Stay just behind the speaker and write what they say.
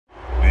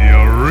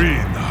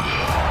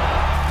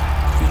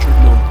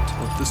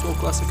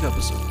classic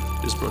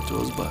episode is brought to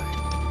us by...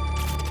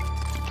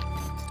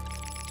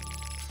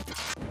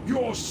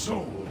 Your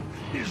soul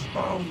is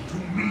bound to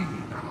me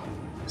now.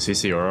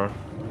 CC Aura.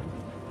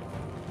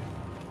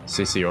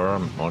 CC Aura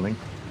morning.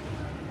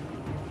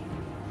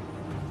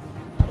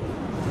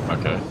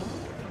 Okay.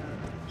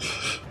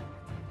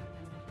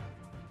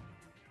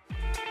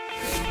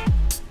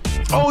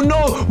 Oh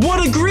no!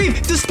 What a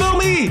grief! Dispel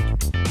me!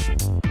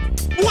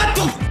 What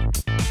the?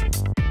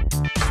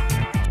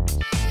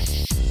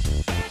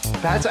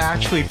 That's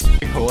actually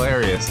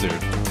hilarious, dude.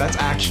 That's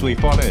actually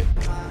funny.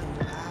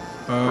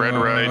 Red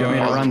right, you want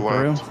me to run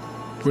through?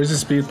 Where's the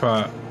speed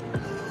pot?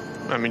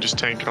 I mean, just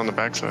tank it on the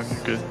backside.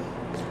 You're good.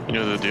 You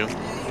know the deal.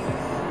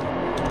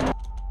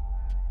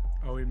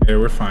 Oh, we made it.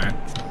 We're fine.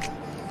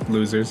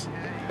 Losers.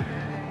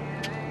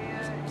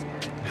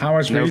 How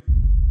much? Nope.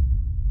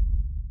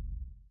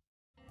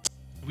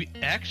 We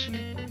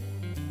actually...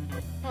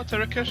 Oh,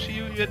 Terakashi,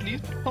 you at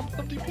least pumped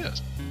some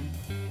DPS.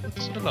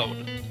 That's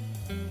allowed.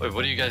 Wait,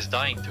 what are you guys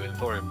dying to in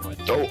Thorium point?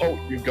 Oh,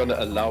 you're gonna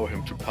allow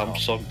him to pump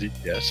some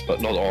DPS, but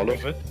not all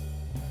of it?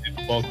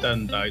 Well,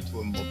 then die to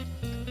a mob.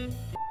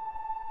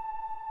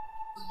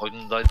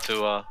 Odin died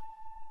to,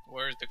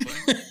 Where's the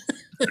coin?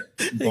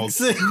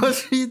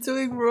 What are you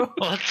doing, bro?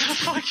 What the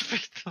fuck,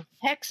 Victor?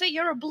 Hexa,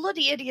 you're a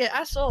bloody idiot.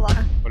 I saw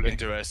that. Well,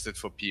 interested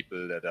for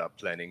people that are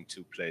planning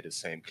to play the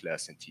same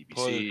class in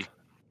TBC.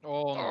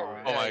 Oh no.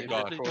 Oh my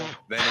god.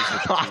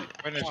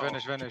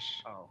 Vanish.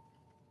 Oh.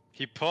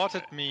 He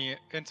ported me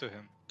into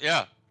him.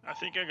 Yeah. I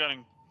think I got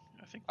him.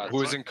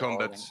 Who is in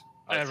combat?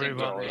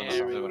 Everyone.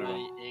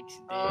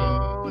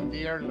 Oh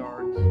dear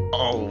lord.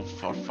 Oh,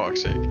 for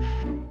fuck's sake.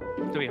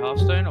 Do we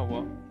half-stone or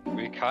what?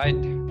 We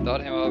kite.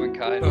 Dot him up and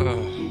kite.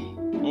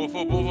 Move,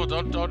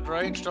 don't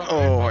range, don't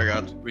Oh my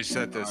god. We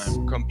said this.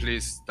 Come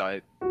please,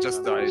 die.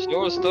 Just die.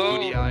 Slow. Do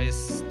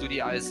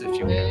the eyes if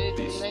you can,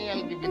 please.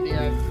 I'll give you the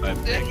eye.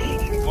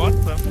 What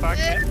the fuck?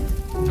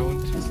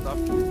 Don't stop,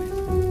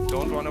 please.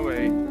 Don't run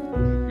away.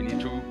 We need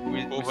to...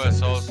 Over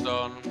souls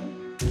down.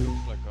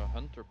 Like a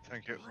hunter.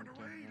 Thank you.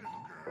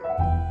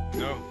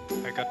 No,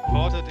 I got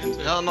ported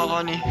into Ja, noch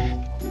Ronny.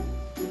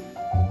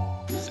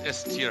 This is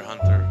S-tier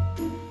hunter.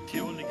 The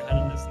only guy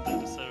that isn't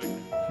there is Eric.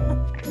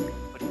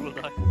 But he will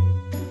die.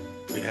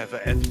 We have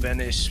an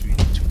advantage. We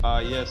need to...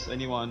 yes,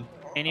 anyone.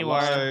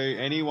 Anyone?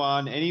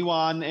 Anyone. I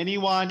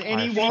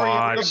have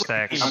 5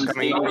 stacks.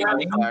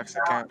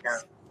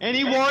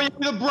 Any warrior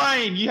with a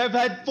brain, you have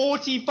had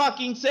 40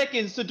 fucking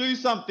seconds to do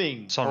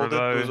something. It's on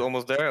Revo.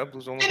 almost there.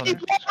 Blue's almost Any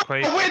there.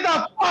 warrior with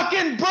a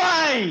fucking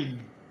brain!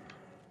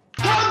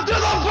 Come to the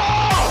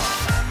boss!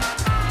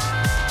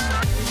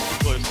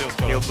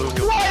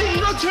 Why did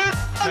you not turn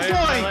on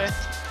point?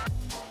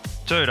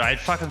 Dude, I had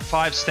fucking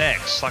 5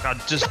 stacks. Like,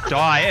 I'd just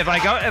die. If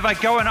I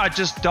go in, I'd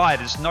just die.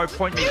 There's no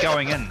point in me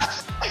going in.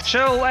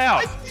 Chill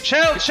out.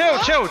 Chill.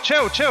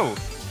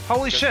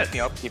 Holy shit.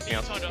 Keep me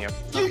up.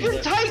 You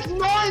can take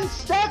 9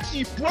 stacks,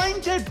 you brain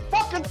dead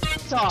fucking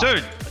bastard!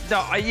 Dude,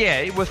 no,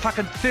 yeah, with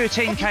fucking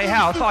 13k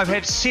health, I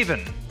have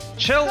 7.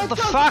 Chill the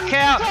fuck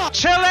out.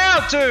 Chill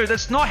out, dude.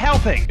 That's not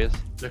helping.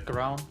 Look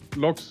around.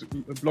 Blocks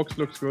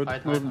looks good.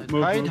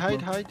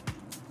 Hide.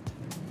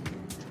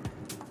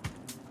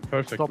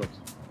 Perfect blocks.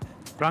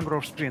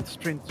 Rangrove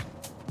sprint.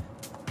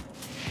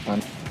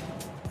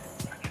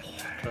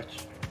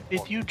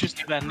 Did you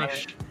just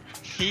vanish?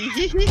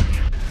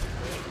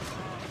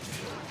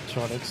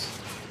 Sur Alex,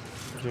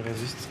 je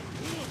résiste.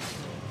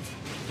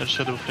 Il y a le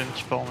Shadow Flame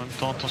qui part en même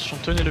temps. Attention,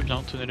 tenez-le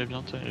bien.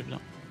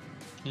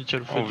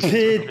 Nickel, vous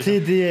faites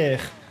PTDR.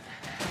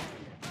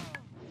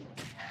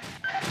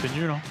 C'est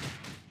nul, hein.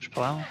 Je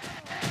peux rien.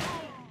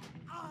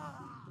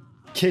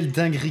 Quelle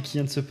dinguerie qui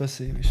vient de se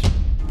passer, wesh.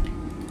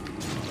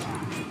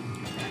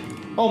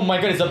 Oh my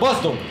god, it's a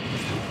boss though!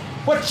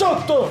 Watch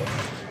out though!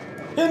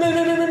 Hit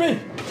me!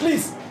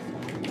 Please!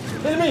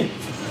 Hit me!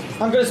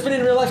 I'm gonna spin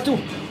in real life too!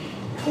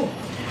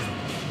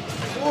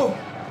 Whoa!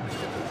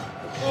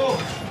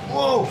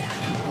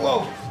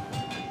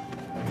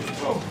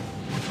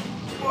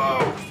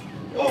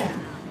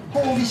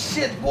 Holy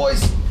shit,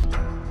 boys!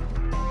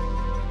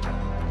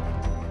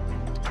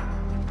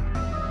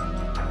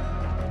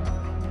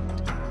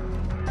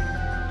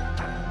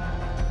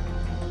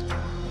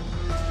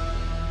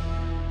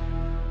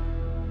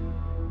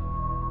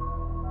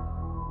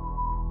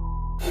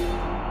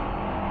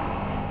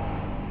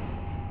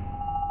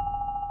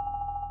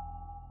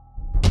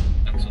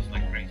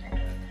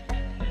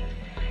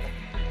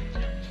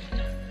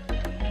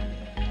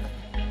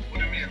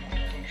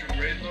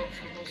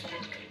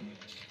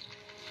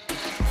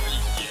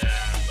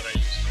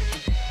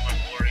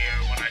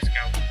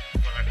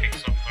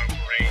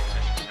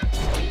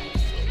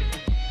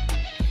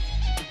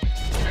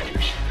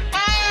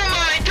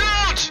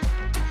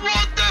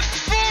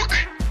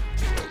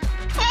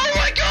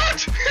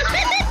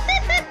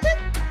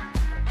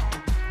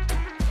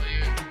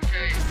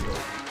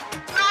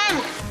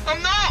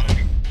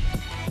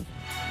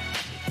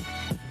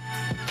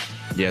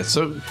 Yeah,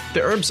 so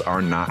the herbs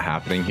are not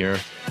happening here.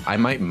 I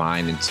might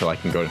mine until I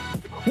can go to...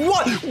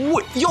 What?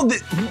 Yo,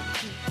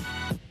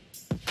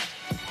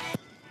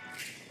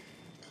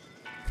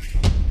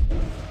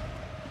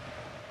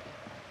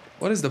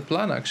 What is the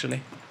plan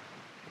actually?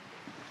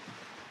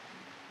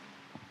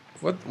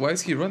 What? Why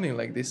is he running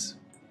like this?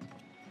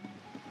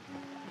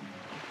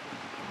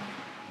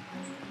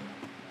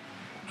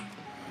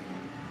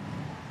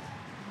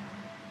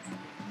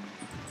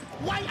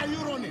 Why are you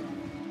running?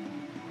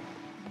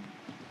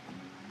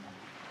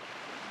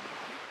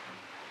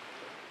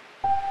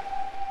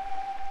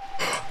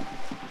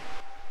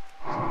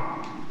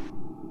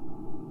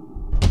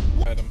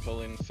 Alright, I'm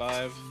pulling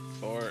 5,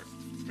 4,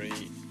 3,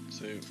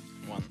 2,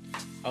 1.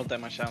 I'll die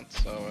my shout,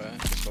 so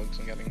just focus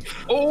on getting.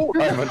 Oh!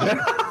 What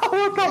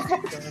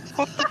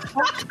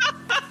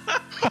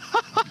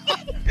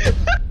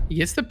He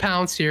gets the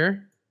pounce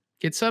here,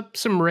 gets up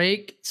some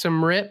rake,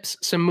 some rips,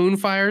 some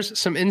moonfires,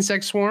 some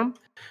insect swarm.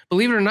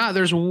 Believe it or not,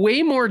 there's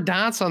way more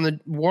dots on the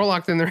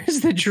warlock than there is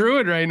the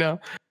druid right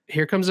now.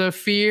 Here comes a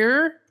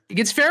fear. He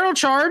gets feral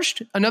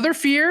charged. Another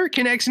fear.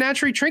 Can X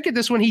naturally trinket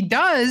this one? He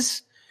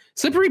does.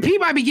 Slippery P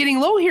might be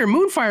getting low here.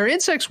 Moonfire,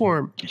 insect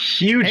swarm.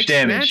 Huge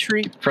damage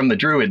from the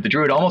druid. The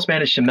druid almost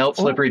managed to melt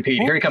Slippery Pete.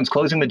 Here he comes,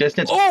 closing the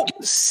distance. Oh,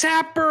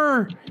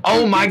 Sapper!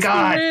 Oh my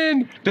god!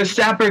 The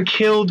Sapper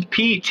killed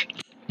Pete.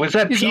 Was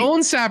that his Pete?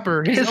 Own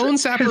Sapper? His own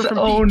Sapper his from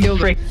own Pete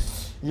killed him.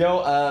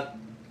 Yo,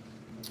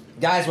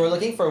 guys, we're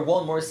looking for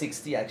one more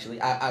 60 actually.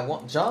 I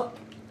want jump.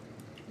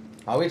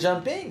 Are we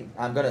jumping?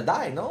 I'm gonna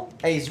die, no?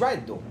 Hey, he's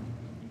right though.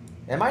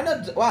 Am I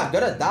not? Well, I'm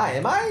gonna die.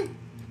 Am I?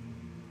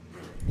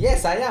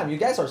 Yes, I am. You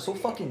guys are so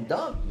fucking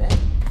dumb, man.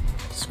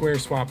 Square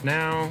swap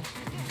now.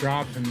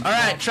 Drop and. All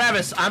right,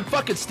 Travis, I'm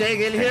fucking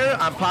staying in here.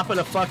 I'm popping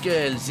a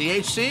fucking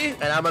ZHC,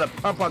 and I'm gonna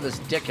pump on this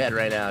dickhead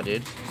right now,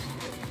 dude.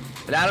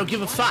 And I don't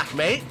give a fuck,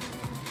 mate.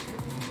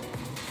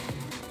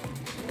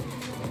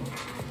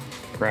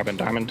 Grabbing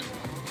diamond.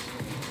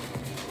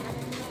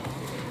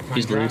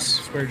 He's loose.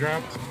 Square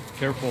dropped.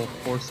 Careful.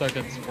 4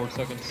 seconds. 4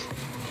 seconds.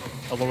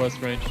 LOS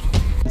range.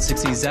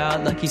 60's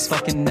out like he's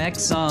fucking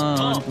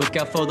Nexon. Look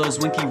out for those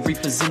winky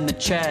reapers in the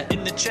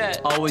chat.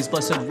 Always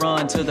blessed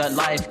run till that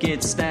life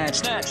gets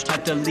snatched.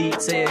 Type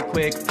delete, say it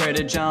quick, pray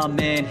to John,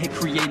 man. Hit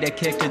create a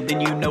character,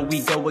 then you know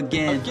we go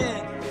again.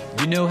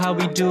 You know how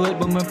we do it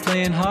when we're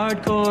playing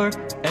hardcore.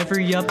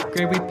 Every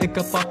upgrade we pick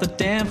up off the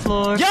damn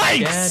floor. Yikes!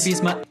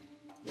 Gabby's my.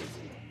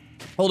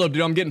 Hold up,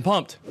 dude, I'm getting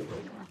pumped.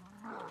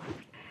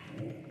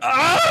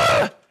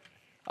 Ah!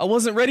 I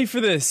wasn't ready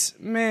for this,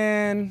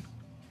 man.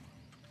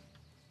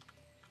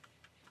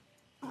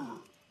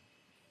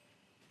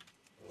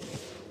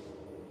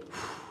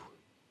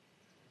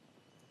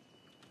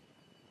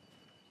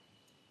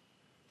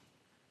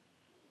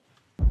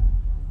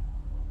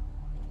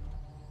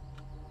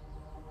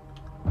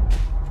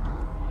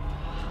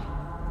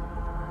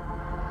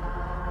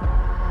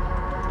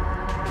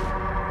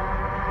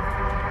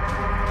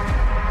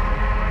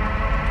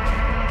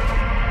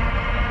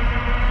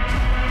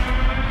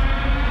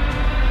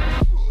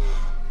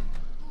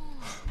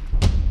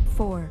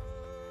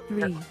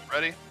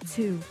 Ready?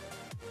 2,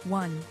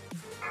 1.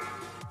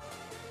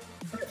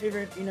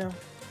 Favorite, you know.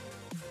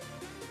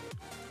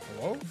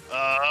 Hello?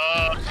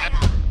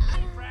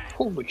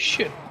 Holy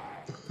shit.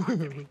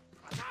 You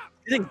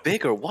think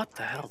bigger? What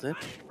the hell, dude?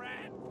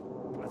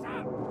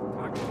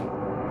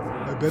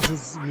 I bet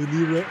it's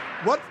really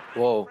what?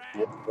 Whoa,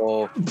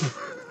 whoa.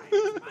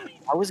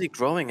 How is he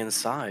growing in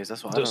size?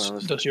 That's what I don't know.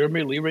 Does your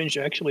melee range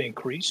actually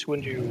increase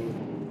when you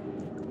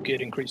get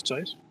increased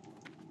size?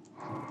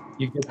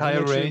 You get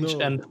higher range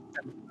and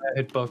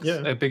a hitbox,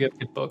 a bigger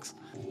hitbox.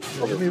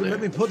 Let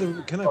me put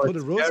a. Can I put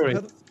a rose scary.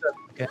 pedal?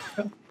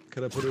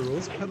 Can I put a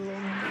rose pedal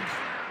on?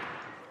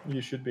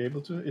 You should be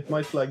able to. It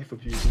might flag for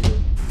PvP though.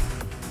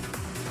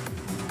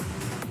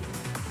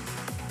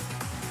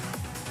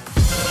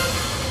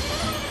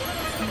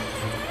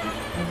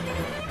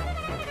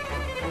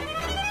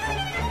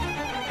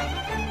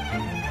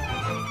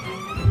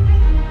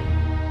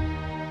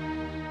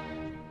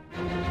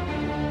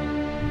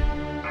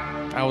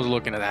 I was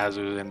looking at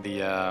Hazard in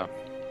the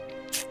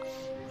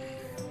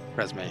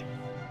resume.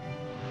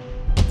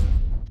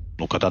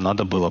 Ну, когда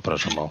надо было,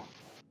 прожимал.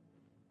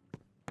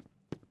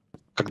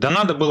 Когда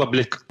надо было,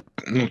 блядь,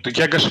 ну, ты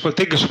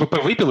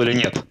ГШПП выпил или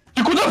нет?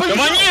 Ты куда побежал?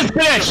 Шаманист,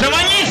 блядь,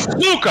 шаманист,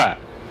 сука!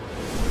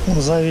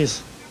 Он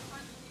завис.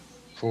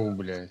 Фу,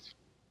 блядь.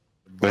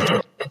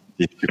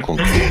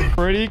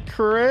 Pretty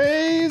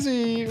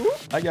crazy. Ooh,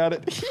 I got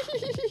it.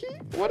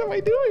 What am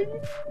I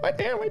doing? What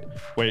am I?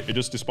 Wait, it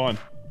just despawned.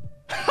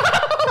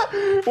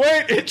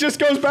 Wait, it just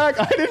goes back.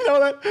 I didn't know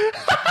that.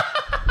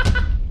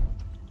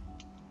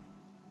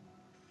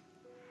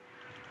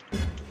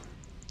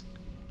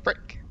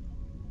 Frick.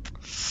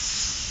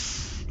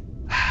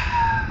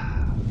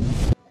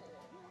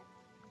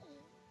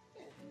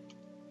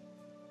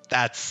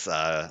 That's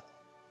a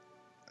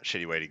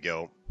shitty way to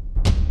go.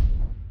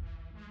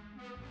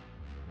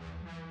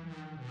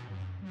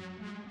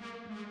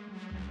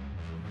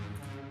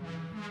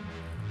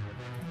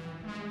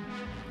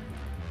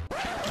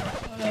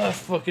 I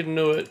fucking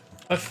knew it.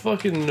 I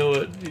fucking knew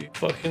it. You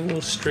fucking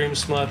little stream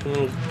sniping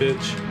little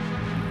bitch.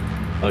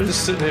 I was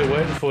just sitting here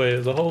waiting for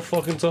you the whole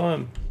fucking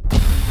time.